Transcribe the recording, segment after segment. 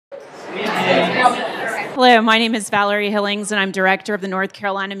Hello, my name is Valerie Hillings, and I'm director of the North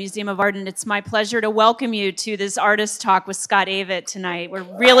Carolina Museum of Art, and it's my pleasure to welcome you to this artist talk with Scott Avett tonight. We're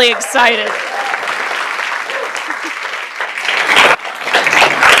really excited.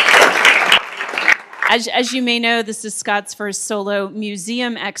 As you may know, this is Scott's first solo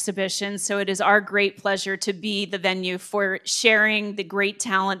museum exhibition, so it is our great pleasure to be the venue for sharing the great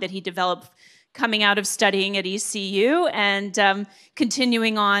talent that he developed coming out of studying at ECU and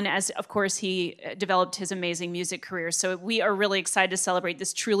continuing on as, of course, he developed his amazing music career. So we are really excited to celebrate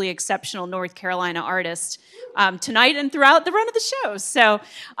this truly exceptional North Carolina artist tonight and throughout the run of the show. So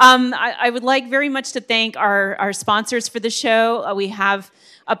I would like very much to thank our sponsors for the show. We have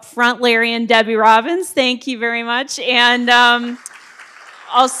up front Larry and Debbie Robbins. Thank you very much. And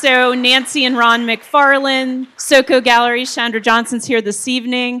also Nancy and Ron McFarland, Soko Gallery, Chandra Johnson's here this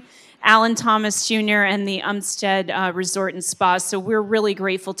evening, Alan Thomas Jr., and the Umstead Resort and Spa. So we're really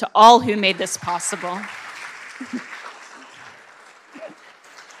grateful to all who made this possible.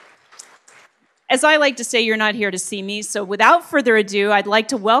 As I like to say, you're not here to see me, so without further ado, I'd like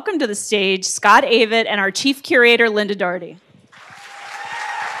to welcome to the stage Scott Avett and our chief curator, Linda Dougherty.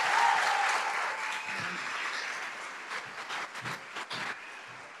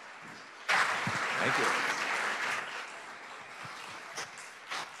 Thank you.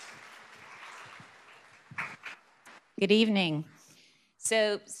 Good evening.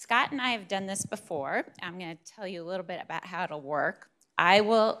 So Scott and I have done this before. I'm going to tell you a little bit about how it'll work. I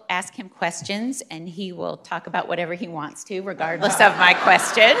will ask him questions, and he will talk about whatever he wants to, regardless of my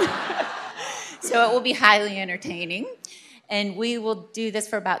question. So it will be highly entertaining. And we will do this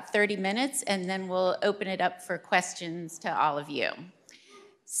for about 30 minutes, and then we'll open it up for questions to all of you.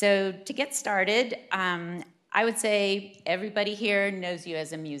 So to get started, I would say everybody here knows you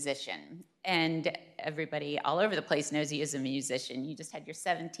as a musician. And everybody all over the place knows you as a musician. You just had your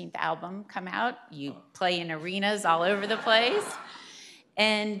 17th album come out. You play in arenas all over the place.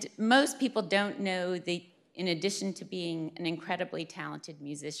 And most people don't know that in addition to being an incredibly talented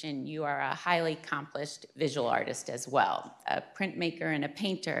musician, you are a highly accomplished visual artist as well, a printmaker and a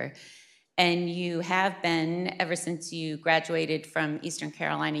painter. And you have been ever since you graduated from Eastern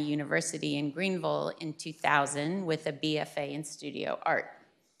Carolina University in Greenville in 2000 with a BFA in studio art.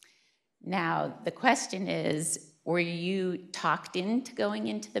 Now, the question is, were you talked into going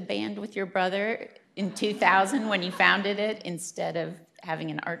into the band with your brother in 2000 when you founded it instead of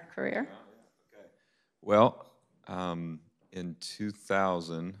having an art career? Okay. Well, in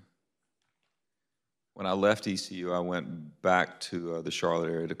 2000, when I left ECU, I went back to the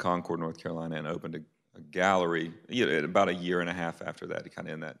Charlotte area, to Concord, North Carolina, and opened a gallery. About a year and a half after that, kind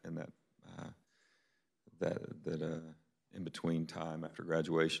of in between time after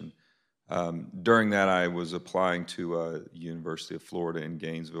graduation. During that, I was applying to University of Florida in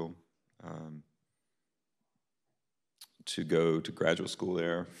Gainesville to go to graduate school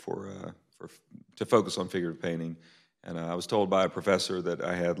there to focus on figurative painting. And I was told by a professor that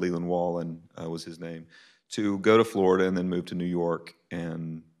I had, Leland Wallen was his name, to go to Florida and then move to New York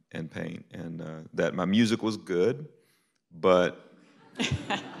and paint. And that my music was good, but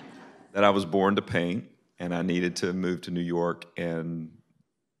that I was born to paint, and I needed to move to New York and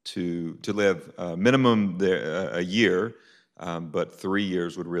to live minimum there a year, but 3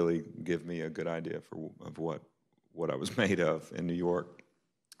 years would really give me a good idea of what I was made of in New York.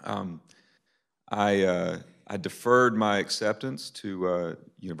 I deferred my acceptance to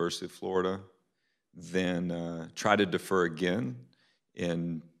University of Florida, then tried to defer again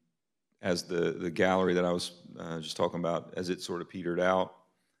as the gallery that I was just talking about, as it sort of petered out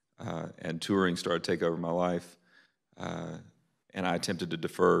and touring started to take over my life. And I attempted to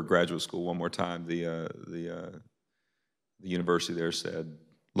defer graduate school one more time. The university there said,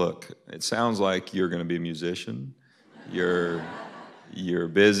 "Look, it sounds like you're going to be a musician. You're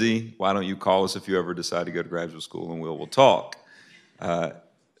busy. Why don't you call us if you ever decide to go to graduate school, and we'll talk."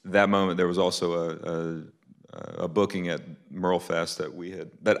 That moment, there was also a booking at Merlefest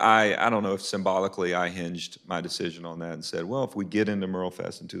that I don't know if symbolically I hinged my decision on that and said, well, if we get into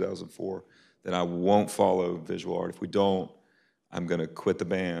Merlefest in 2004, then I won't follow visual art. If we don't, I'm going to quit the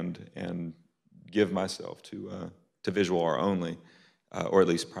band and give myself to visual art only, or at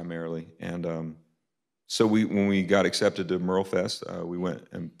least primarily. And so when we got accepted to Merlefest, we went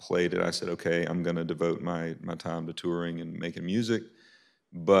and played it. I said, okay, I'm going to devote my time to touring and making music.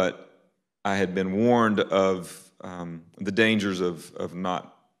 But I had been warned of the dangers of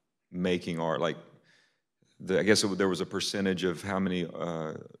not making art. Like, I guess there was a percentage of how many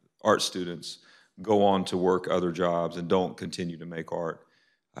art students go on to work other jobs and don't continue to make art.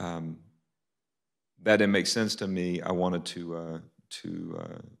 That didn't make sense to me. I wanted to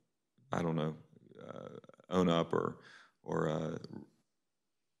I don't know, own up or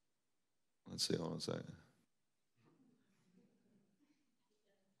let's see, hold on a second.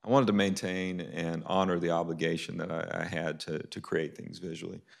 I wanted to maintain and honor the obligation that I had to create things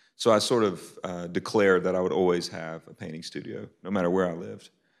visually. So I sort of declared that I would always have a painting studio, no matter where I lived.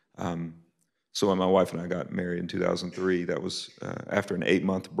 So when my wife and I got married in 2003, that was after an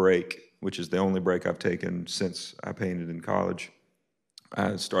 8-month break, which is the only break I've taken since I painted in college.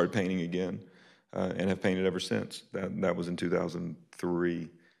 I started painting again and have painted ever since. That was in 2003,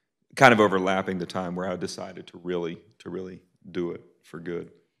 kind of overlapping the time where I decided to really do it for good.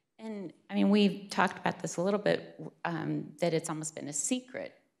 And I mean, we've talked about this a little bit, that it's almost been a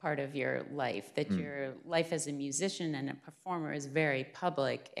secret part of your life, that your life as a musician and a performer is very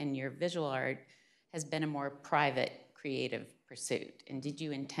public, and your visual art has been a more private, creative pursuit. And did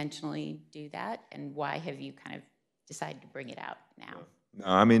you intentionally do that? And why have you kind of decided to bring it out now? No,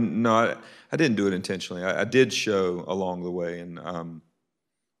 I mean, no, I didn't do it intentionally. I did show along the way, and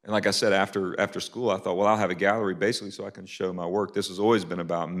like I said, after school, I thought, well, I'll have a gallery basically so I can show my work. This has always been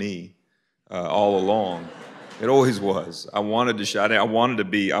about me all along. It always was. I wanted to show. I want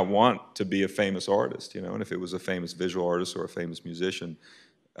to be a famous artist, you know. And if it was a famous visual artist or a famous musician,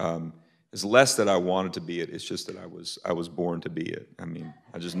 it's less that I wanted to be it. It's just that I was born to be it. I mean,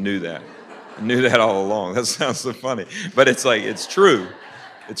 I just knew that. I knew that all along. That sounds so funny, but it's like it's true.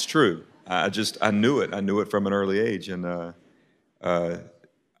 It's true. I knew it. I knew it from an early age, and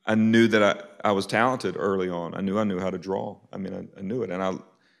I knew that I was talented early on. I knew how to draw. I mean, I knew it, and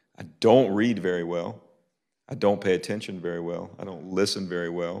I don't read very well. I don't pay attention very well. I don't listen very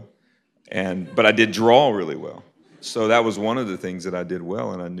well, but I did draw really well. So that was one of the things that I did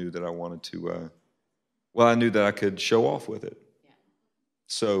well, and I knew that I wanted to. I knew that I could show off with it. Yeah.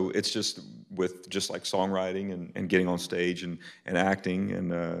 So it's just like songwriting and getting on stage and acting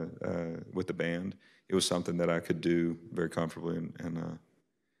and with the band. It was something that I could do very comfortably and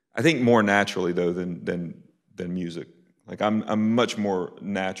I think more naturally though than music. Like I'm much more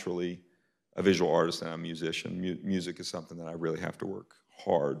naturally a visual artist than I'm a musician. Music is something that I really have to work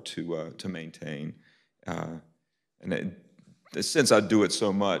hard to maintain. Since I do it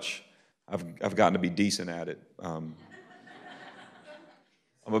so much, I've gotten to be decent at it. I'm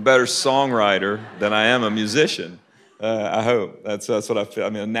a better songwriter than I am a musician. I hope that's what I feel. I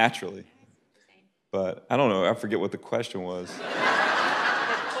mean, naturally. But I don't know. I forget what the question was.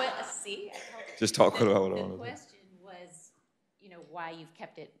 Just talk about what I want to do. The question was, why you've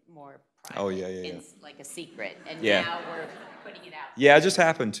kept it more private. Oh, yeah. It's like a secret, and yeah. Now we're putting it out. Yeah, I just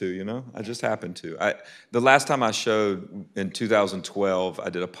happened to, I just happened to. The last time I showed in 2012, I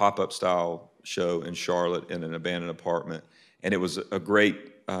did a pop-up style show in Charlotte in an abandoned apartment, and it was a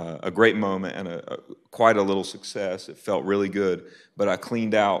great moment and quite a little success. It felt really good, but I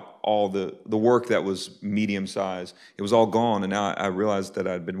cleaned out all the work that was medium size. It was all gone, and now I realized that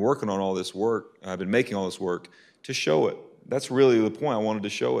I'd been working on all this work. I've been making all this work to show it. That's really the point. I wanted to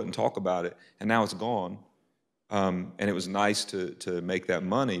show it and talk about it, and now it's gone. And it was nice to make that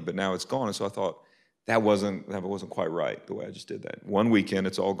money, but now it's gone. And so I thought that wasn't quite right the way I just did that. One weekend,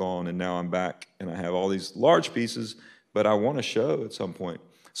 it's all gone, and now I'm back, and I have all these large pieces, but I want to show at some point.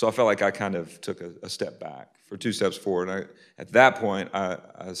 So I felt like I kind of took a step back for 2 steps forward. And at that point,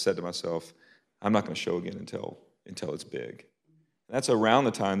 I said to myself, I'm not going to show again until it's big. And that's around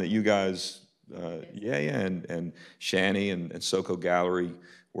the time that you guys, and Shani and SoCo Gallery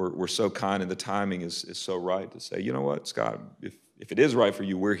were so kind, and the timing is so right to say, you know what, Scott, if it is right for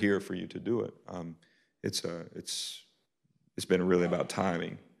you, we're here for you to do it. It's been really about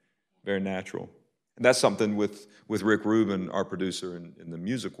timing, very natural. And that's something with Rick Rubin, our producer in the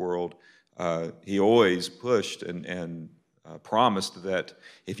music world. He always pushed and promised that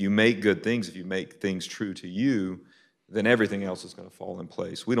if you make good things, if you make things true to you, then everything else is going to fall in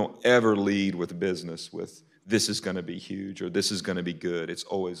place. We don't ever lead with business with this is going to be huge or this is going to be good. It's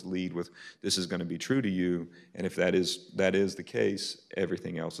always lead with this is going to be true to you. And if that is the case,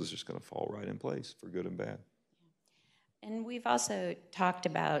 everything else is just going to fall right in place for good and bad. And we've also talked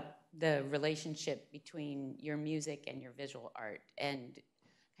about the relationship between your music and your visual art and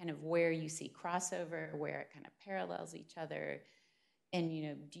kind of where you see crossover, where it kind of parallels each other. And,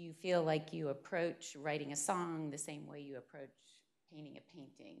 do you feel like you approach writing a song the same way you approach painting a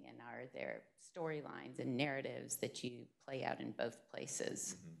painting? And are there storylines and narratives that you play out in both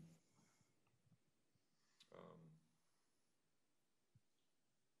places?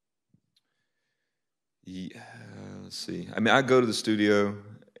 Let's see. I mean, I go to the studio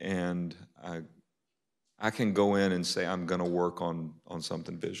and I can go in and say I'm going to work on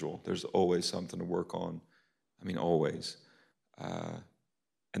something visual. There's always something to work on. I mean, always.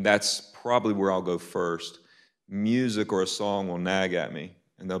 And that's probably where I'll go first. music or a song will nag at me,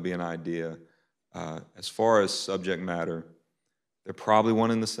 and there'll be an idea. As far as subject matter, they're probably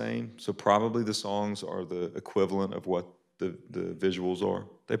one and the same. So probably the songs are the equivalent of what the visuals are.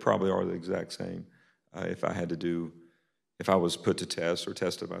 They probably are the exact same. If I was put to test or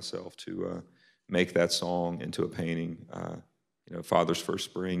tested myself to make that song into a painting, Father's First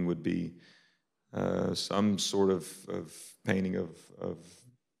Spring would be some sort of painting of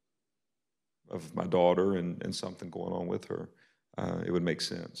my daughter and something going on with her. It would make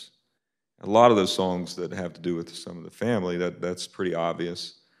sense. A lot of those songs that have to do with some of the family, that's pretty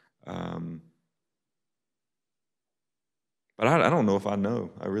obvious. But I don't know if I know.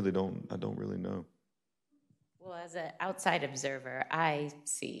 I don't really know. Well, as an outside observer, I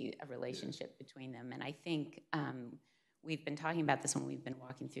see a relationship between them. And I think we've been talking about this when we've been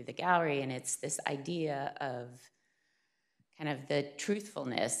walking through the gallery, and it's this idea of kind of the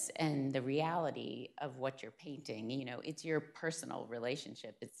truthfulness and the reality of what you're painting. It's your personal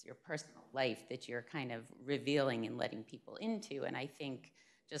relationship. It's your personal life that you're kind of revealing and letting people into. And I think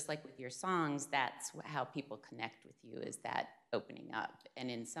just like with your songs, that's how people connect with you, is that opening up. And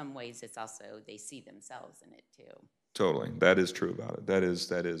in some ways, it's also they see themselves in it too. Totally, that is true about it. That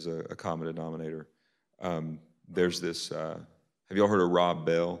is a common denominator. There's this. Have y'all heard of Rob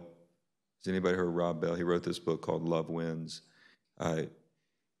Bell? Has anybody heard of Rob Bell? He wrote this book called Love Wins.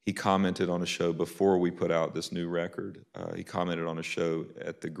 He commented on a show before we put out this new record. He commented on a show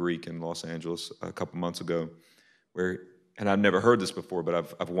at the Greek in Los Angeles a couple months ago, and I've never heard this before,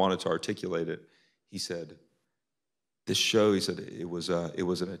 but I've wanted to articulate it. He said, "This show," he said, it was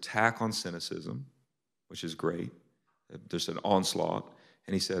an attack on cynicism, which is great. There's an onslaught,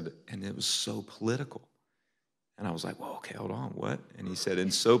 and he said, and it was so political. And I was like, well, okay, hold on, what? And he said,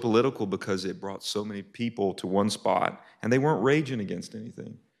 and so political because it brought so many people to one spot, and they weren't raging against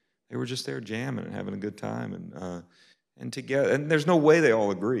anything. They were just there jamming and having a good time, and together. And there's no way they all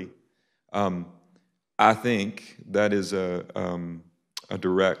agree. I think that is a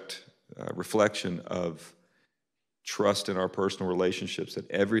direct reflection of trust in our personal relationships, that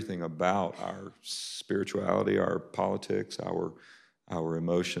everything about our spirituality, our politics, our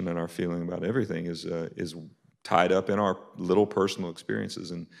emotion, and our feeling about everything is tied up in our little personal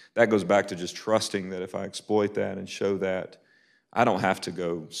experiences. And that goes back to just trusting that if I exploit that and show that, I don't have to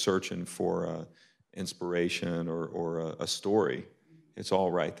go searching for inspiration or a story. It's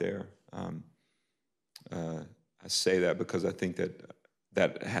all right there. I say that because I think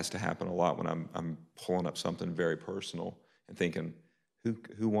that has to happen a lot when I'm pulling up something very personal and thinking,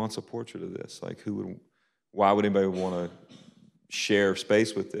 who wants a portrait of this? Like, why would anybody want to share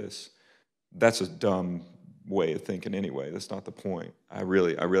space with this? That's a dumb way of thinking anyway. That's not the point. I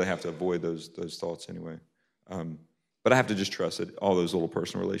really have to avoid those thoughts anyway. But I have to just trust that all those little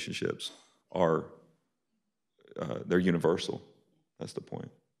personal relationships are they're universal. That's the point.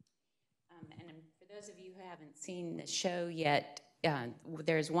 And for those of you who haven't seen the show yet,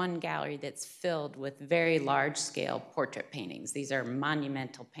 there's one gallery that's filled with very large-scale portrait paintings. These are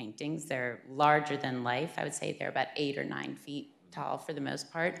monumental paintings. They're larger than life. I would say they're about 8 or 9 feet tall for the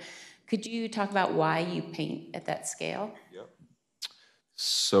most part. Could you talk about why you paint at that scale? Yep.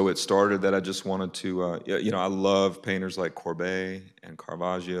 So it started that I just wanted to, I love painters like Courbet and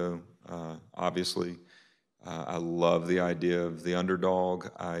Caravaggio, obviously. I love the idea of the underdog.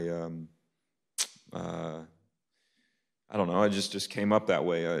 I don't know, it just came up that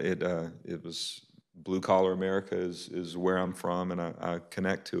way. It was blue-collar America is where I'm from, and I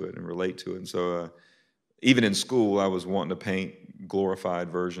connect to it and relate to it. And so even in school, I was wanting to paint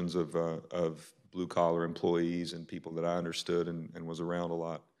glorified versions of blue-collar employees and people that I understood and was around a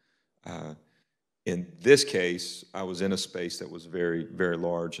lot. In this case, I was in a space that was very, very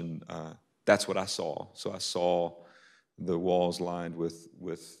large, and that's what I saw. So I saw the walls lined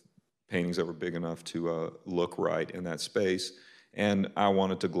with paintings that were big enough to look right in that space, and I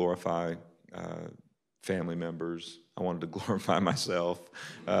wanted to glorify family members. I wanted to glorify myself.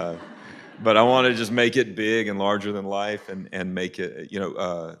 But I want to just make it big and larger than life, and make it,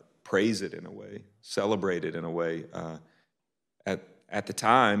 praise it in a way, celebrate it in a way. At the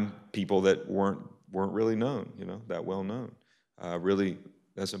time, people that weren't really known, that well known. Really,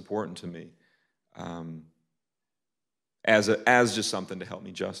 that's important to me. As just something to help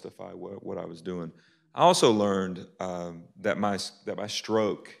me justify what I was doing. I also learned that my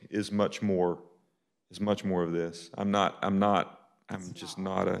stroke is much more of this. I'm just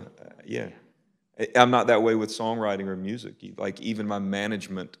not I'm not that way with songwriting or music. Like even my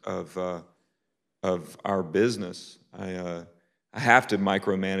management of our business, I have to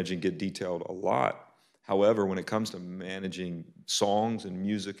micromanage and get detailed a lot. However, when it comes to managing songs and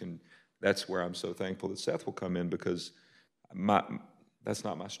music and that's where I'm so thankful that Seth will come in, because that's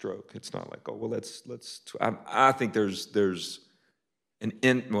not my stroke. It's not like, oh, well, I think there's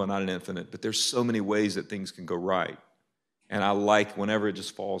well, not an infinite, but there's so many ways that things can go right. And I like whenever it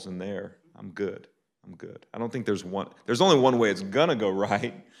just falls in there, I'm good. I don't think there's only one way it's gonna go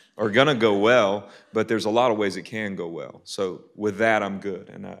right or gonna go well, but there's a lot of ways it can go well. So with that, I'm good,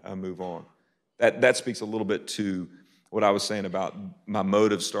 and I move on. That speaks a little bit to what I was saying about my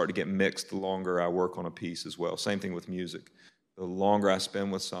motives start to get mixed the longer I work on a piece as well. Same thing with music. The longer I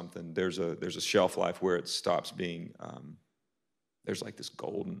spend with something, there's a shelf life where it stops being, there's like this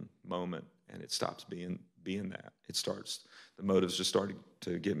golden moment, and it stops being that. The motives just start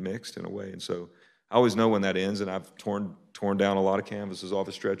to get mixed in a way. And so I always know when that ends, and I've torn down a lot of canvases off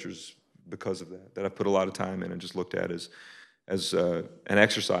the stretchers because of that I've put a lot of time in and just looked at as an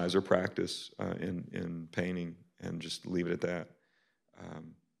exercise or practice in painting, and just leave it at that.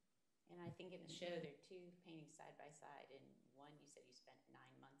 And I think in the show there are 2 paintings side by side, and one you said you spent 9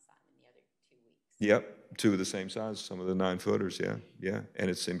 months on, and the other 2 weeks. Yep, 2 of the same size, some of the 9-footers, yeah. And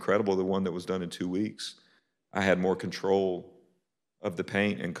it's incredible, the one that was done in 2 weeks, I had more control of the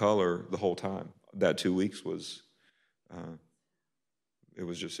paint and color the whole time. That 2 weeks was, it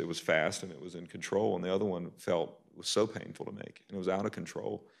was fast and it was in control, and the other one was so painful to make, and it was out of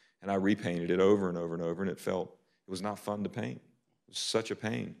control. And I repainted it over and over and over, and it was not fun to paint. It was such a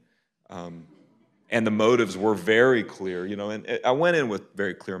pain. And the motives were very clear, and I went in with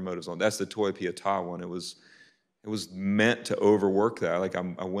very clear motives on. That's the Toy Pietà one. It was meant to overwork that. Like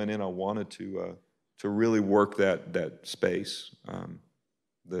I went in, I wanted to really work that space,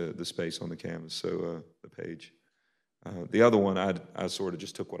 the space on the canvas, so the page. The other one, I sort of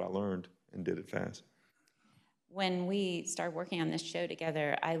just took what I learned and did it fast. When we started working on this show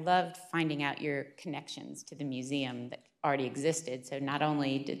together, I loved finding out your connections to the museum that already existed. So not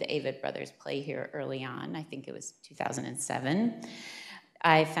only did the Avett Brothers play here early on, I think it was 2007,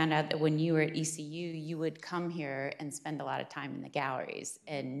 I found out that when you were at ECU, you would come here and spend a lot of time in the galleries,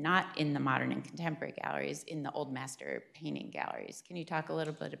 and not in the modern and contemporary galleries, in the old master painting galleries. Can you talk a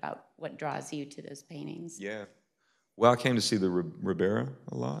little bit about what draws you to those paintings? Yeah. Well, I came to see the Ribera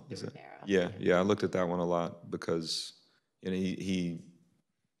a lot. Yeah. I looked at that one a lot because, he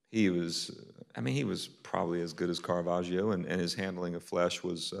was probably as good as Caravaggio, and his handling of flesh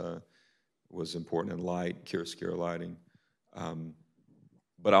was important, in light, chiaroscuro lighting.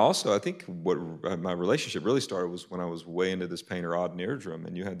 But I think what my relationship really started was when I was way into this painter, Odd Neerdrum,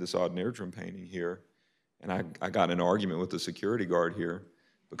 and you had this Odd Neerdrum painting here, and I got in an argument with the security guard here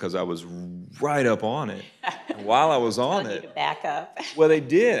because I was right up on it. And while I was on it, you to back up. Well, they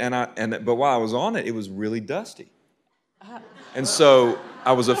did, but while I was on it, it was really dusty. And so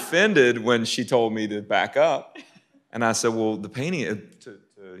I was offended when she told me to back up, and I said, "Well, the painting,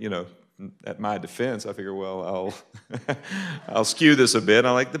 at my defense, I figure, well, I'll skew this a bit.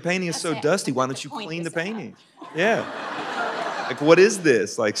 I'm like, the painting is so dusty. Why don't you clean the painting? Yeah. Like, what is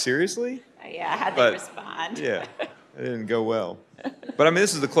this? Like, seriously? Yeah, how'd they respond? Yeah, it didn't go well. But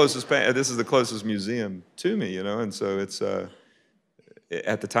this is the closest museum to me, and so it's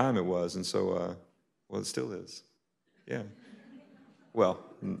at the time it was, and so it still is. Yeah. Well,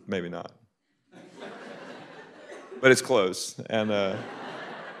 maybe not. But it's close, and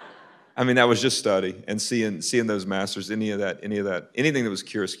that was just study and seeing those masters. Anything that was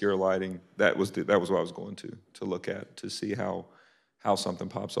chiaroscuro lighting, that was what I was going to look at, to see how something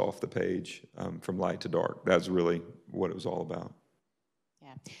pops off the page from light to dark. That's really what it was all about.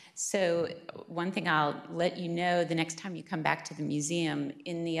 Yeah. So one thing I'll let you know, the next time you come back to the museum,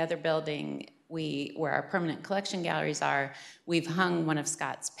 in the other building, where our permanent collection galleries are, we've hung one of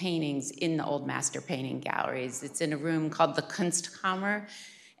Scott's paintings in the old master painting galleries. It's in a room called the Kunstkammer,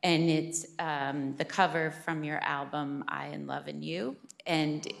 and it's the cover from your album, I in Love and You,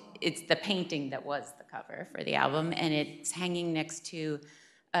 and it's the painting that was the cover for the album, and it's hanging next to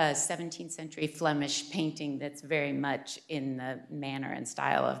a 17th century Flemish painting that's very much in the manner and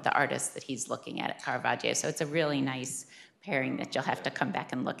style of the artist that he's looking at Caravaggio. So it's a really nice pairing that you'll have to come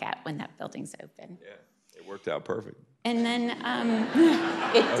back and look at when that building's open. Yeah, it worked out perfect. And then it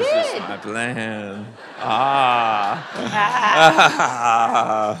that was did. Just my plan. I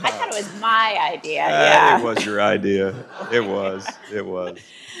thought it was my idea. Yeah, it was your idea. It was.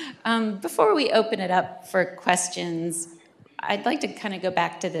 Before we open it up for questions, I'd like to kind of go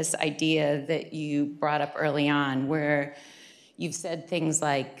back to this idea that you brought up early on, where you've said things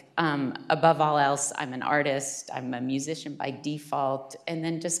like, above all else, I'm an artist, I'm a musician by default, and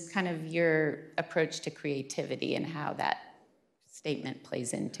then just kind of your approach to creativity and how that statement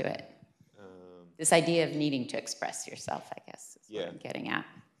plays into it. This idea of needing to express yourself, I guess, is what I'm getting at.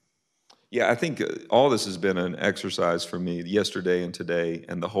 Yeah, I think all this has been an exercise for me yesterday and today,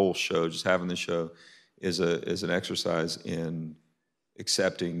 and the whole show, just having the show, is an exercise in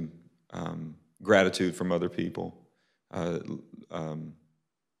accepting gratitude from other people, uh, um,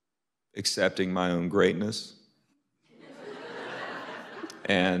 accepting my own greatness,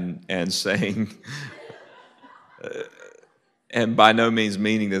 and saying, and by no means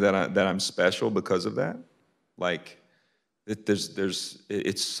meaning that I'm special because of that. Like,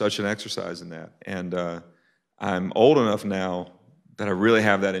 it's such an exercise in that, and I'm old enough now that I really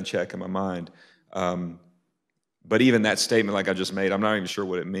have that in check in my mind. But even that statement, like I just made, I'm not even sure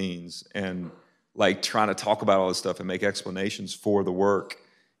what it means, and like trying to talk about all this stuff and make explanations for the work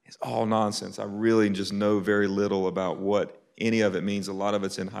is all nonsense. I really just know very little about what any of it means. A lot of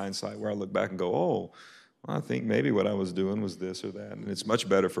it's in hindsight, where I look back and go, oh, well, I think maybe what I was doing was this or that. And it's much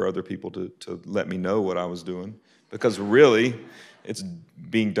better for other people to let me know what I was doing, because really, it's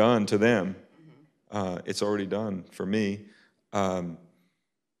being done to them. It's already done for me. But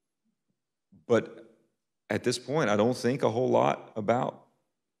at this point, I don't think a whole lot about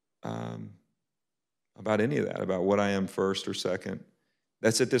any of that, about what I am first or second.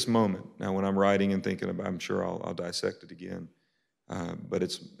 That's at this moment. Now, when I'm writing and thinking about, I'm sure I'll dissect it again. But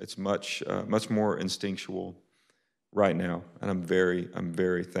it's much more instinctual right now, and I'm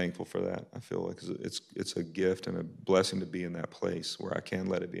very thankful for that. I feel like it's a gift and a blessing to be in that place where I can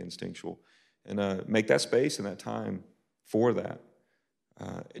let it be instinctual and make that space and that time for that.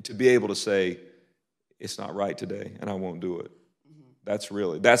 To be able to say, it's not right today, and I won't do it. That's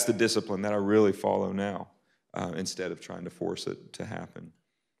the discipline that I really follow now, instead of trying to force it to happen.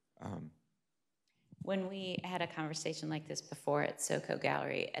 When we had a conversation like this before at SoCo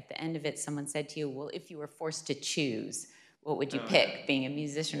Gallery, at the end of it, someone said to you, well, if you were forced to choose, what would you pick, being a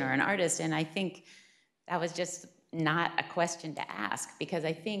musician or an artist? And I think that was just not a question to ask, because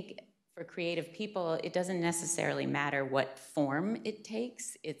I think for creative people, it doesn't necessarily matter what form it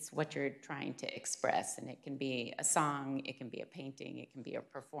takes. It's what you're trying to express. And it can be a song, it can be a painting, it can be a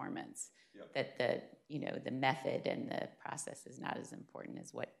performance. Yep. That the method and the process is not as important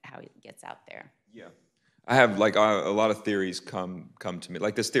as how it gets out there. Yeah. I have a lot of theories come to me.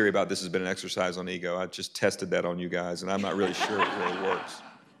 Like this theory about this has been an exercise on ego. I just tested that on you guys, and I'm not really sure it really works.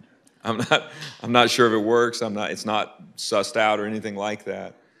 I'm not sure if it works. It's not sussed out or anything like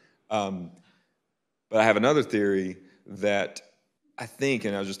that. But I have another theory that I think,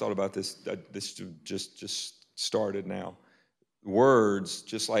 and I just thought about this. This just started now. Words,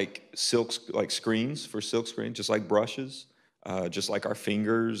 just like screens for silk screen, just like brushes, just like our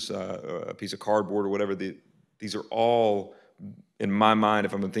fingers, a piece of cardboard or whatever. These are all, in my mind,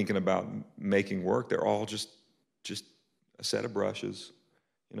 if I'm thinking about making work, they're all just a set of brushes.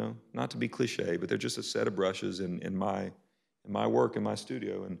 Not to be cliche, but they're just a set of brushes in my work in my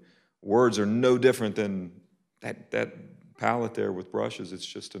studio. And words are no different than that palette there with brushes. It's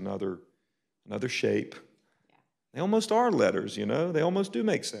just another shape. They almost are letters, They almost do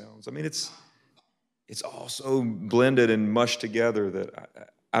make sounds. I mean, it's all so blended and mushed together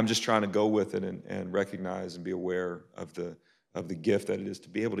that I'm just trying to go with it and recognize and be aware of the gift that it is to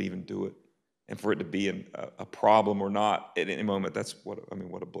be able to even do it, and for it to be a problem or not at any moment. That's what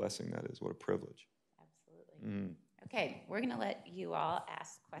a blessing that is. What a privilege. Absolutely. Mm. Okay, we're going to let you all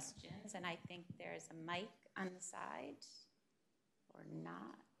ask questions, and I think there's a mic on the side, or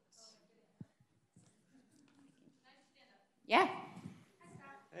not. Yeah.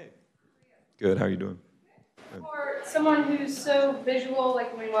 Hey. Good. How are you doing? For someone who's so visual,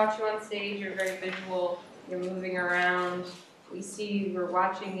 like when we watch you on stage, you're very visual. You're moving around. We see you. We're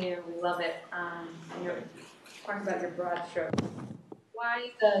watching you. We love it. And you're talking about your broad strokes.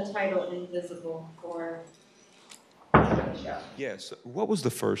 Why the title Invisible for the show? Yes. What was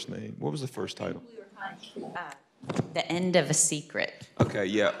the first name? What was the first title? The End of a Secret. Okay.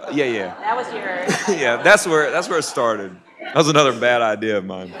 Yeah. That was your. Yeah. That's where it started. That was another bad idea of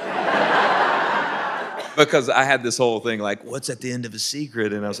mine. Because I had this whole thing like, what's at the end of a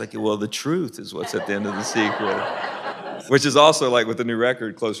secret? And I was like, well, the truth is what's at the end of the secret. Which is also like with the new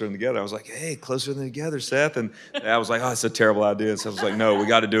record, Closer Than Together. I was like, hey, Closer Than Together, Seth. And I was like, oh, it's a terrible idea. And Seth was like, no, we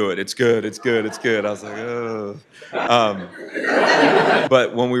got to do it. It's good. I was like, oh.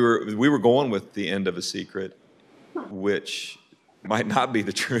 But when we were going with the end of a secret, which might not be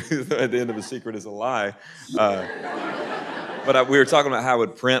the truth. At the end of a secret is a lie. But we were talking about how it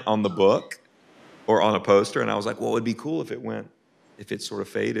would print on the book or on a poster, and I was like, well, it would be cool if it sort of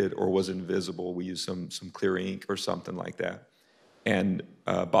faded or was invisible. We used some clear ink or something like that. And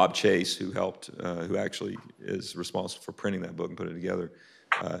Bob Chase, who actually is responsible for printing that book and putting it together,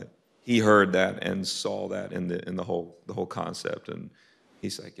 he heard that and saw that in the whole concept, and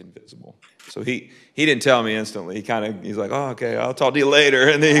He's like, invisible. So he didn't tell me instantly. He's like, oh, okay, I'll talk to you later.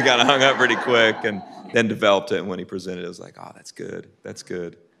 And then he kind of hung up pretty quick and then developed it. And when he presented it, I was like, oh, that's good. That's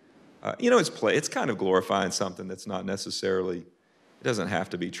good. It's kind of glorifying something that's not necessarily, it doesn't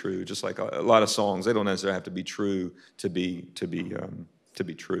have to be true. Just like a lot of songs, they don't necessarily have to be true to be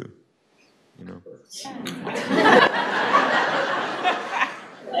true. You know?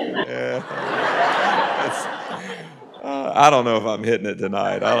 Yeah. I don't know if I'm hitting it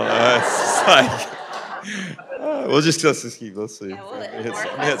tonight. I don't know. It's like, let's keep. Let's see.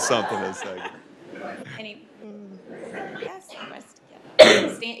 Yeah, Hit something in a second. Any? Yes.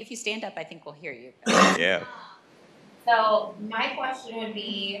 If you stand up, I think we'll hear you. Yeah. So my question would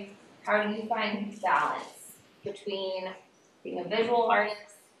be, how do you find balance between being a visual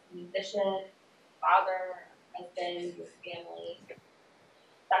artist, musician, father, husband, your family?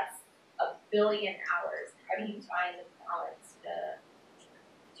 That's a billion hours. How do you find the balance to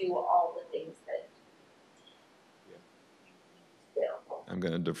do all the things that you do? I'm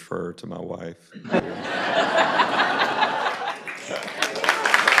going to defer to my wife.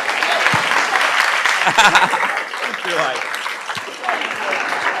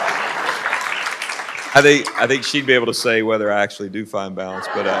 I think she'd be able to say whether I actually do find balance,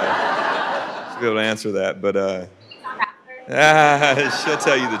 but she'll be able to answer that. But she'll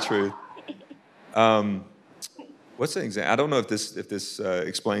tell you the truth. What's an example? I don't know if this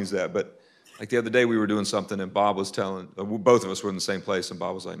explains that, but like the other day we were doing something and Bob was telling, both of us were in the same place, and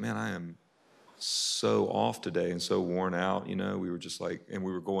Bob was like, man, I am so off today and so worn out, you know. We were just like, and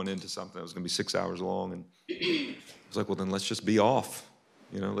we were going into something that was going to be 6 hours long, and I was like, well, then let's just be off,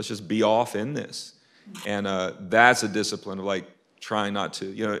 you know, let's just be off in this. And that's a discipline of like trying not to,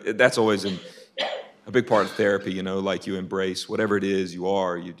 you know, that's always a big part of therapy, you know, like you embrace whatever it is you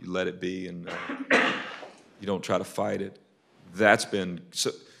are, you let it be, and you don't try to fight it. That's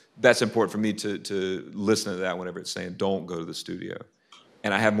important for me to listen to that whenever it's saying don't go to the studio.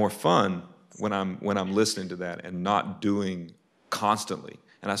 And I have more fun when I'm listening to that and not doing constantly.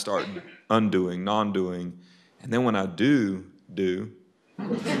 And I start undoing, non-doing. And then when I do,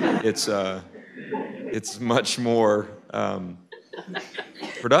 it's much more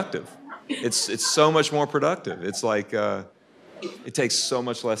productive. It's so much more productive. It's like it takes so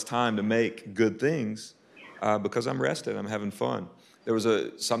much less time to make good things because I'm rested, I'm having fun. There was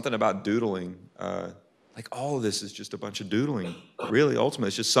something about doodling. Like all of this is just a bunch of doodling, really, ultimately.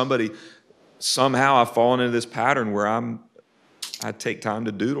 It's just somehow I've fallen into this pattern where I take time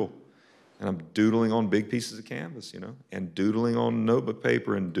to doodle. And I'm doodling on big pieces of canvas, you know, and doodling on notebook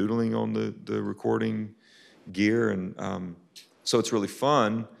paper and doodling on the recording gear. And so it's really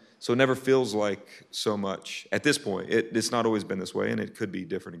fun. So it never feels like so much. At this point, it's not always been this way, and it could be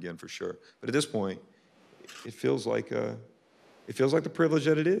different again for sure. But at this point, it feels like the privilege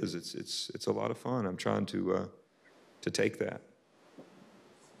that it is. It's a lot of fun. I'm trying to take that.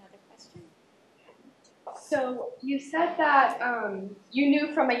 Another question. So you said that you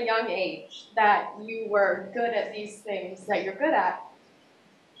knew from a young age that you were good at these things that you're good at.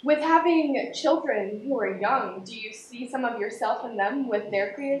 With having children who are young, do you see some of yourself in them with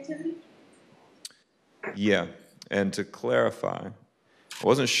their creativity? Yeah, and to clarify, I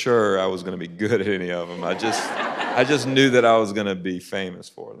wasn't sure I was going to be good at any of them. I just knew that I was going to be famous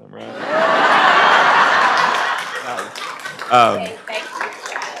for them, right?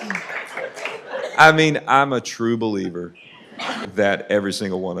 I mean, I'm a true believer that every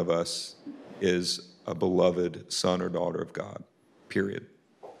single one of us is a beloved son or daughter of God, period.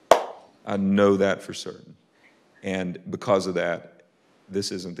 I know that for certain. And because of that,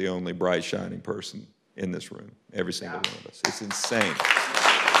 this isn't the only bright, shining person in this room, every single one of us. It's insane.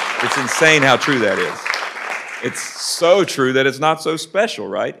 It's insane how true that is. It's so true that it's not so special,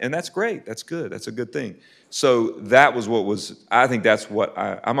 right? And that's great. That's good. That's a good thing. So that was I think that's what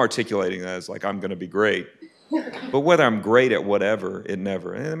I'm articulating as like, I'm going to be great. But whether I'm great at whatever, it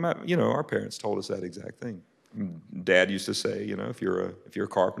never. And our parents told us that exact thing. Dad used to say, you know, if you're a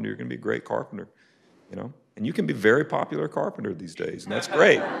carpenter, you're going to be a great carpenter, you know. And you can be a very popular carpenter these days, and that's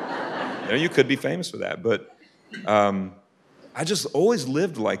great. You know, you could be famous for that. But I just always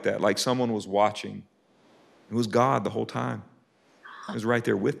lived like that, like someone was watching. It was God the whole time. It was right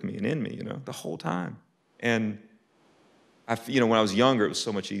there with me and in me, you know, the whole time. And when I was younger, it was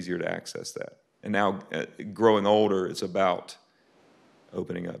so much easier to access that. And now, growing older, it's about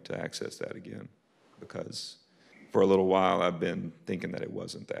opening up to access that again, because for a little while I've been thinking that it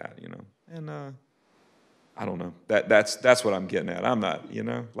wasn't that, you know. And I don't know. That's what I'm getting at. I'm not, you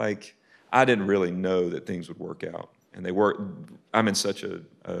know, like I didn't really know that things would work out, and they work. I'm in such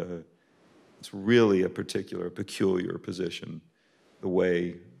it's really a peculiar position the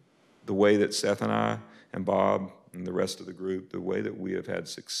way that Seth and I and Bob and the rest of the group, the way that we have had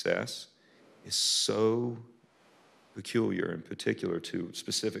success is so peculiar and particular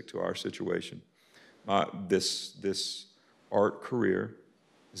specific to our situation. This art career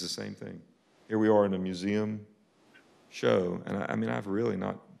is the same thing. Here we are in a museum show, and I mean, I've really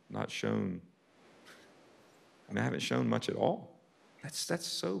not shown, I haven't shown much at all. That's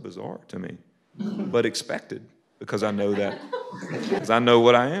so bizarre to me, but expected, because I know that, because I know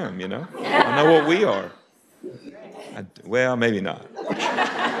what I am, you know? I know what we are. Well, maybe not.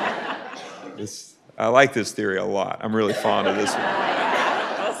 I like this theory a lot. I'm really fond of this one.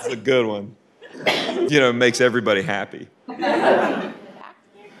 It's a good one. You know, it makes everybody happy.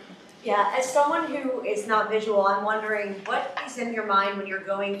 Yeah, as someone who is not visual, I'm wondering what is in your mind when you're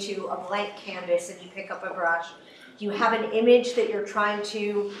going to a blank canvas and you pick up a brush? Do you have an image that you're trying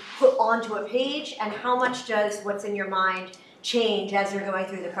to put onto a page, and how much does what's in your mind change as you're going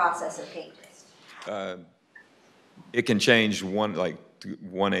through the process of painting? It can change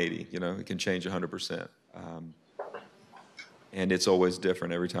 180, you know, it can change 100%. And it's always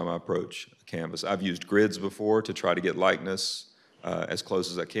different every time I approach a canvas. I've used grids before to try to get likeness as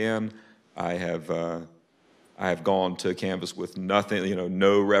close as I can. I have gone to a canvas with nothing, you know,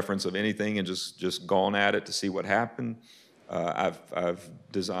 no reference of anything, and just gone at it to see what happened. I've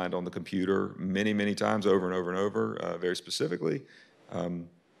designed on the computer many times, over and over and over, very specifically. I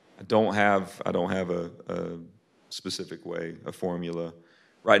don't have a specific way, a formula.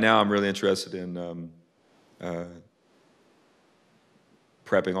 Right now, I'm really interested in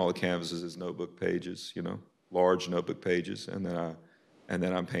prepping all the canvases as notebook pages, you know, large notebook pages, and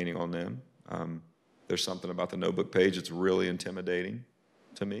then I'm painting on them. There's something about the notebook page that's really intimidating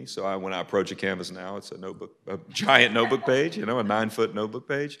to me. So when I approach a canvas now, it's a giant notebook page, you know, a 9-foot notebook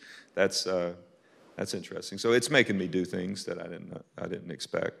page. That's interesting. So it's making me do things that I didn't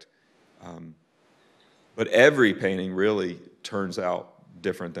expect. But every painting really turns out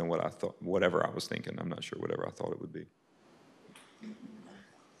different than what I thought, whatever I was thinking. I'm not sure whatever I thought it would be.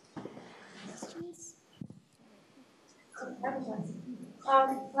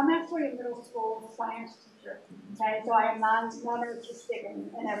 I'm actually a middle school science teacher, okay, so I am non-artistic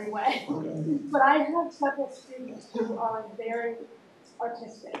in every way. But I have several students who are very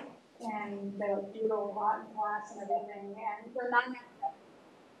artistic, and they doodle a lot in class and everything, and they're not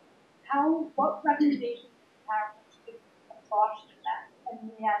what recommendations do you have for students to foster that, and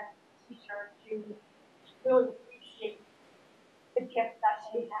me as a teacher to really appreciate the gift that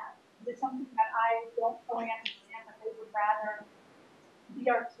they have? Is it something that I don't fully understand, but they would rather be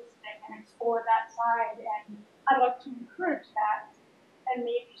artistic and explore that side, and I'd like to encourage that, and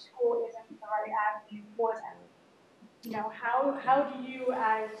maybe school isn't the right avenue for them. You know, how do you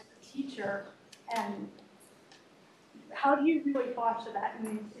as a teacher, and how do you really foster that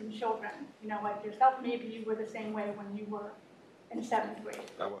in children? You know, like yourself, maybe you were the same way when you were in 7th grade.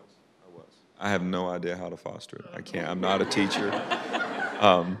 I was. I have no idea how to foster it. I can't. I'm not a teacher.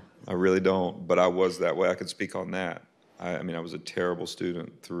 I really don't, but I was that way. I could speak on that. I mean, I was a terrible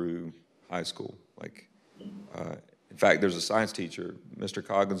student through high school. Like, in fact, there's a science teacher. Mr.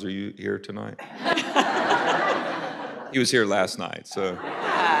 Coggins, are you here tonight? He was here last night, so.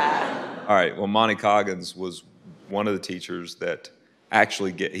 All right, well, Monty Coggins was one of the teachers that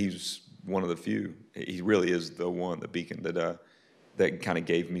actually he's one of the few. He really is the one, the beacon that kind of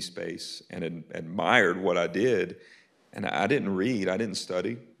gave me space and admired what I did. And I didn't read, I didn't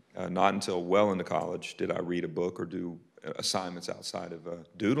study. Not until well into college did I read a book or do assignments outside of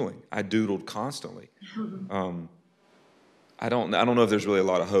doodling. I doodled constantly. I don't know if there's really a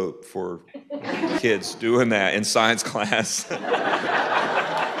lot of hope for kids doing that in science class.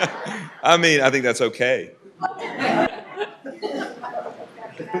 I mean, I think that's okay.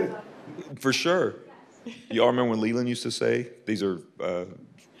 For sure. You all remember when Leland used to say, these are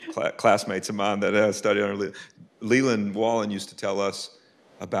classmates of mine that studied under Leland. Leland Wallen used to tell us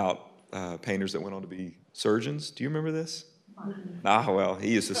about painters that went on to be surgeons. Do you remember this? Well, he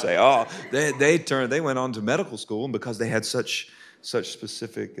used to say, they went on to medical school, and because they had such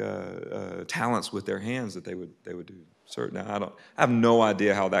specific talents with their hands that they would do certain. Now, I have no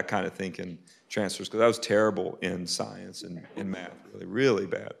idea how that kind of thinking transfers, because I was terrible in science and in math, really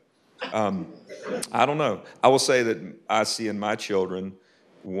bad. I don't know. I will say that I see in my children,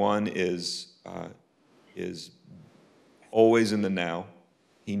 one is always in the now.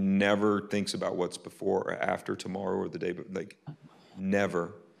 He never thinks about what's before or after tomorrow or the day, but like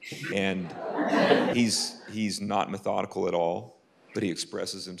never. And he's not methodical at all, but he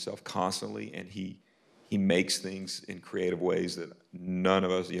expresses himself constantly, and he makes things in creative ways that none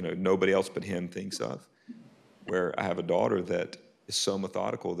of us, nobody else but him thinks of. Where I have a daughter that is so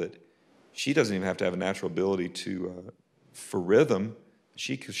methodical that she doesn't even have to have a natural ability to for rhythm.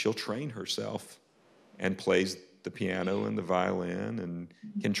 She'll train herself and plays the piano and the violin and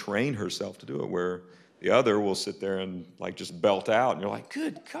can train herself to do it, where the other will sit there and like just belt out, and you're like,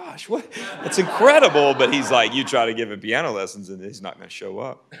 good gosh, what? That's incredible. But he's like, you try to give him piano lessons and he's not going to show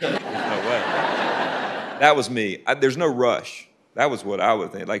up. There's no way. That was me. There's no rush. That was what I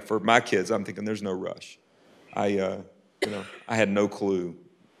would think. Like for my kids, I'm thinking there's no rush. I had no clue.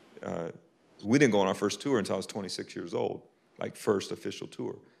 We didn't go on our first tour until I was 26 years old, like first official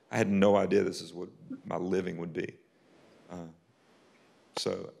tour. I had no idea this is what my living would be.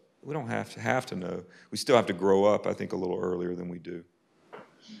 So we don't have to know. We still have to grow up, I think, a little earlier than we do.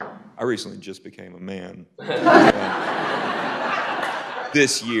 I recently just became a man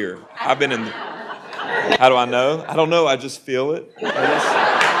this year. I've been in. How do I know? I don't know. I just feel it.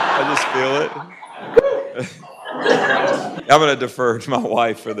 I just feel it. I'm going to defer to my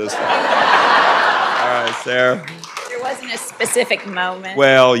wife for this one. All right, Sarah. There wasn't a specific moment.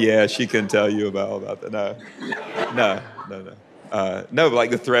 Well, yeah, she can tell you about that. No. No, like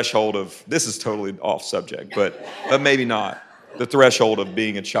the threshold of, this is totally off subject, but maybe not. The threshold of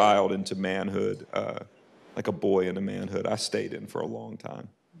being a child into manhood, like a boy into manhood, I stayed in for a long time.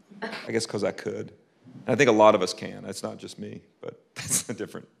 I guess because I could. And I think a lot of us can. That's not just me, but that's a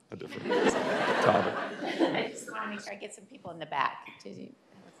different topic. I just want to make sure I get some people in the back. Did you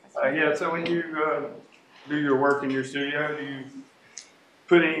have a question? Yeah, so when you do your work in your studio, do you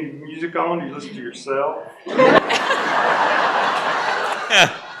put any music on? Do you listen to yourself?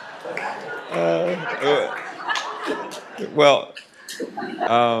 Well,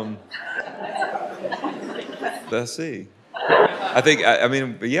 let's see. I think, I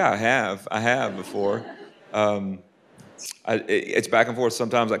mean, yeah, I have before. It's back and forth.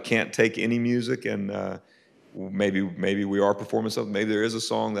 Sometimes I can't take any music, and maybe we are performing something. Maybe there is a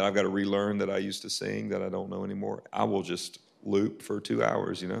song that I've got to relearn that I used to sing that I don't know anymore. I will just loop for 2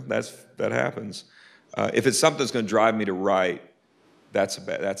 hours, that happens. If it's something that's going to drive me to write, that's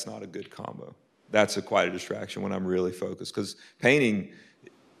not a good combo. That's quite a distraction when I'm really focused, because painting,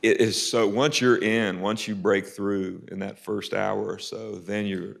 it is so, once you break through in that first hour or so, then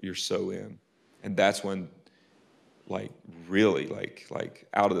you're so in. And that's when really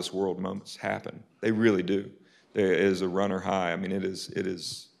out of this world moments happen. They really do. There is a runner high. I mean, it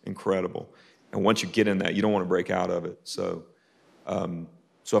is incredible. And once you get in that, you don't want to break out of it. So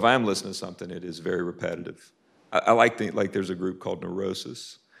if I am listening to something, it is very repetitive. I like there's a group called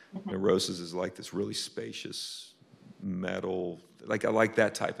Neurosis. Neurosis is like this really spacious metal, I like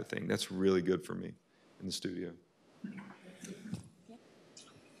that type of thing. That's really good for me in the studio.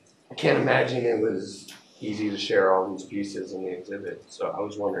 I can't imagine it was easy to share all these pieces in the exhibit. So I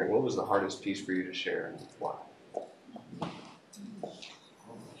was wondering, what was the hardest piece for you to share and why?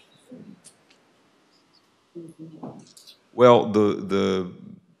 Well, the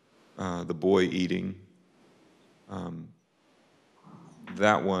boy eating,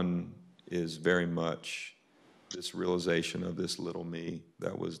 that one is very much this realization of this little me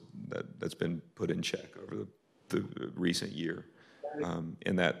that's been put in check over the recent year.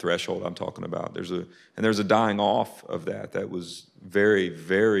 In that threshold I'm talking about, there's a dying off of that was very,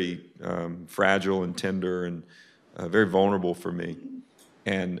 very fragile and tender and very vulnerable for me.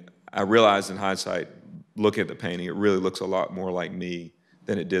 And I realized in hindsight, looking at the painting, it really looks a lot more like me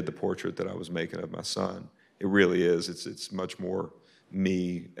than it did the portrait that I was making of my son. It really is. It's much more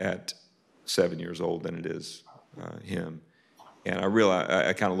me at 7 years old than it is him. And I realized,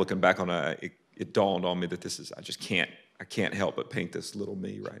 I kind of looking back on it, it dawned on me that I can't help but paint this little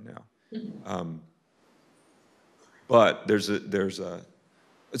me right now. But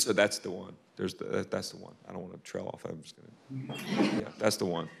so that's the one. That's the one. I don't want to trail off. I'm just gonna. Yeah, that's the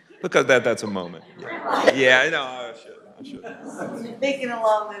one. Because that's a moment. Yeah, I should. Speaking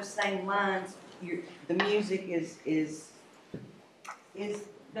along those same lines, the music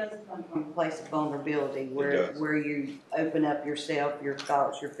does come from a place of vulnerability where you open up yourself, your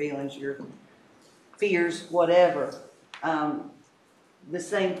thoughts, your feelings, your fears, whatever. The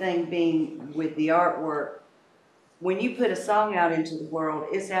same thing being with the artwork. When you put a song out into the world,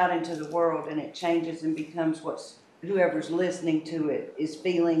 it's out into the world and it changes and becomes what whoever's listening to it is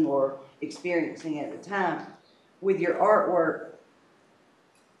feeling or experiencing at the time. With your artwork,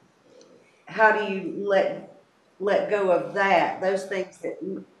 how do you let go of those things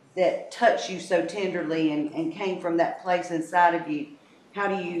that touch you so tenderly and came from that place inside of you? How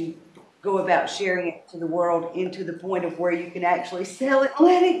do you go about sharing it to the world into the point of where you can actually sell it,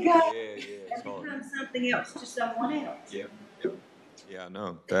 let it go, and become something else to someone else? Yeah,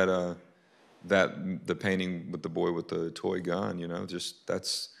 no, that the painting with the boy with the toy gun, you know, just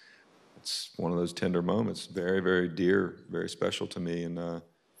it's one of those tender moments, very, very dear, very special to me. And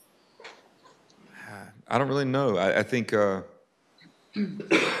I don't really know. I think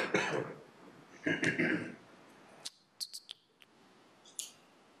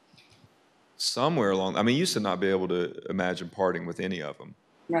somewhere along, I mean, used to not be able to imagine parting with any of them.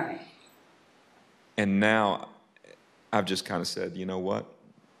 Right. And now I've just kind of said, you know what?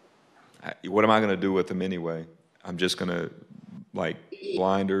 What am I going to do with them anyway? I'm just going to, like,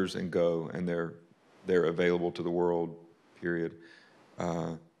 blinders and go, and they're available to the world, period.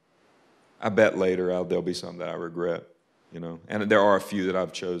 I bet later there'll be some that I regret, you know. And there are a few that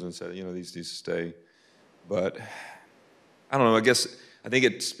I've chosen and said, you know, these stay. But I don't know, I think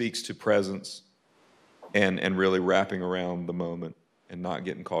it speaks to presence and really wrapping around the moment and not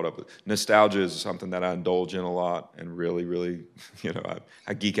getting caught up with. Nostalgia is something that I indulge in a lot and really, really, you know,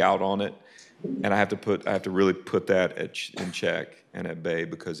 I geek out on it. And I have to really put that in check and at bay,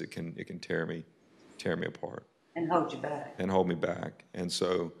 because it can tear me apart. And hold you back. And hold me back. And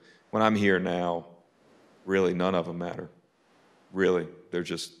so when I'm here now, really none of them matter. Really, they're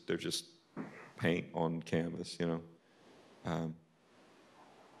just paint on canvas, you know.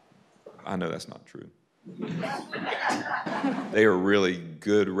 I know that's not true. They are really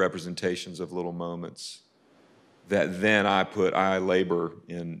good representations of little moments that then I labor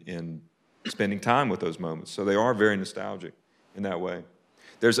in spending time with those moments. So they are very nostalgic in that way.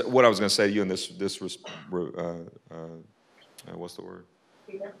 There's what I was going to say to you, and what's the word?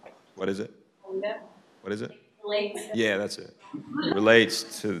 What is it? What is it? Relates. Yeah, that's it. It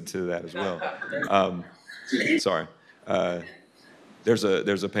relates to that as well. Sorry. There's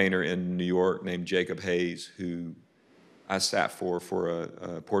a painter in New York named Jacob Hayes who I sat for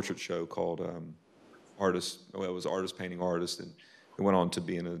a portrait show called Artist Painting Artist, and it went on to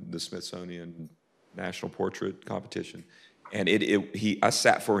be in the Smithsonian National Portrait Competition. And I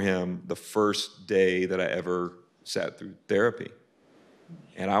sat for him the first day that I ever sat through therapy,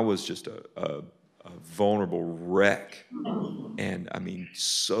 and I was just a vulnerable wreck, and I mean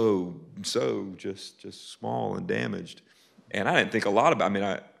so just small and damaged. And I didn't think a lot about it. I mean,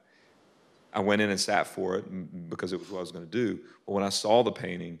 I went in and sat for it because it was what I was going to do. But when I saw the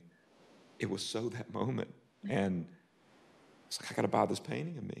painting, it was so that moment. And it's like, I got to buy this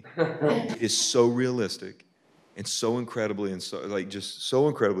painting of me. It is so realistic and so incredibly just so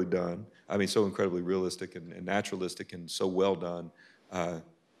incredibly done. I mean, so incredibly realistic and naturalistic and so well done. I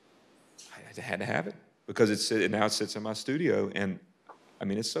had to have it because now it sits in my studio. And I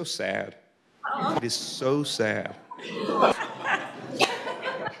mean, it's so sad. It is so sad.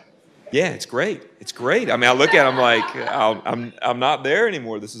 Yeah, it's great. It's great. I mean, I look at it, I'm like, I'm not there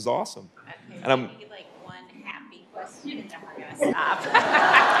anymore. This is awesome. Okay, And I'm like one happy question, and then we're gonna stop.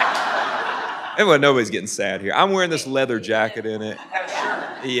 Anyway, nobody's getting sad here. I'm wearing this leather jacket in it.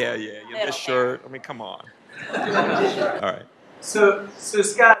 Yeah, this shirt. I mean, come on. All right. So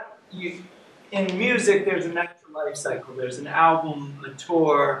Scott, in music, there's a natural life cycle. There's an album, a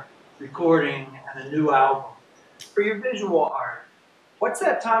tour, recording, and a new album. For your visual art, what's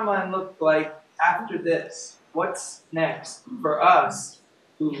that timeline look like after this? What's next for us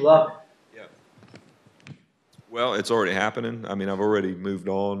who love it? Yeah. Well, it's already happening. I mean, I've already moved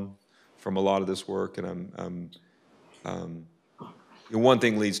on from a lot of this work, and one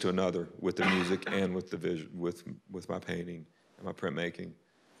thing leads to another with the music and with the with my painting and my printmaking.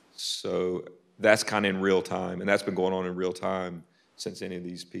 So that's kind of in real time, and that's been going on in real time since any of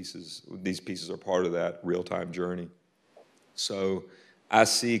these pieces are part of that real-time journey. So I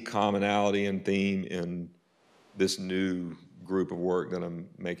see commonality and theme in this new group of work that I'm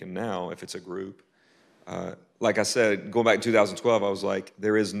making now, if it's a group. Like I said, going back to 2012, I was like,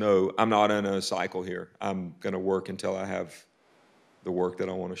 I'm not in a cycle here. I'm going to work until I have the work that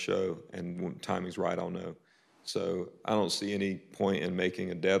I want to show, and when timing's right, I'll know. So I don't see any point in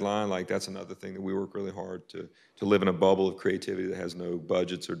making a deadline. Like, that's another thing that we work really hard to live in a bubble of creativity that has no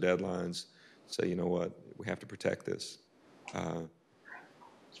budgets or deadlines. Say, you know what, we have to protect this.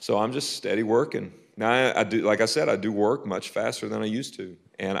 So I'm just steady working. Now, I do, like I said, I do work much faster than I used to.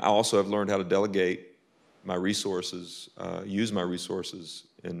 And I also have learned how to delegate my resources, use my resources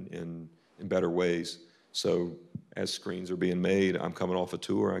in better ways. So as screens are being made, I'm coming off a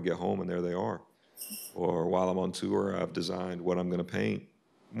tour, I get home and there they are. Or while I'm on tour, I've designed what I'm going to paint,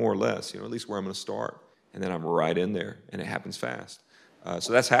 more or less, at least where I'm going to start. And then I'm right in there, and it happens fast.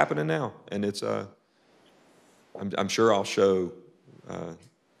 So that's happening now, and it's I'm sure I'll show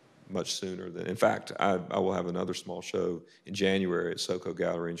much sooner than. In fact, I will have another small show in January at SoCo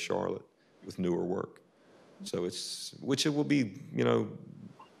Gallery in Charlotte with newer work. So which it will be,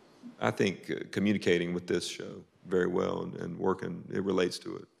 I think communicating with this show very well and working, it relates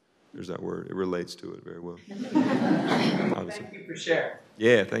to it. There's that word. It relates to it very well. Thank you for sharing.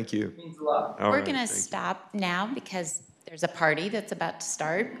 Yeah, thank you. It means a lot. We're going to stop now because there's a party that's about to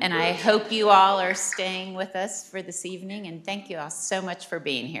start, and I hope you all are staying with us for this evening, and thank you all so much for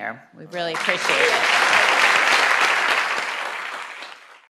being here. We really appreciate it.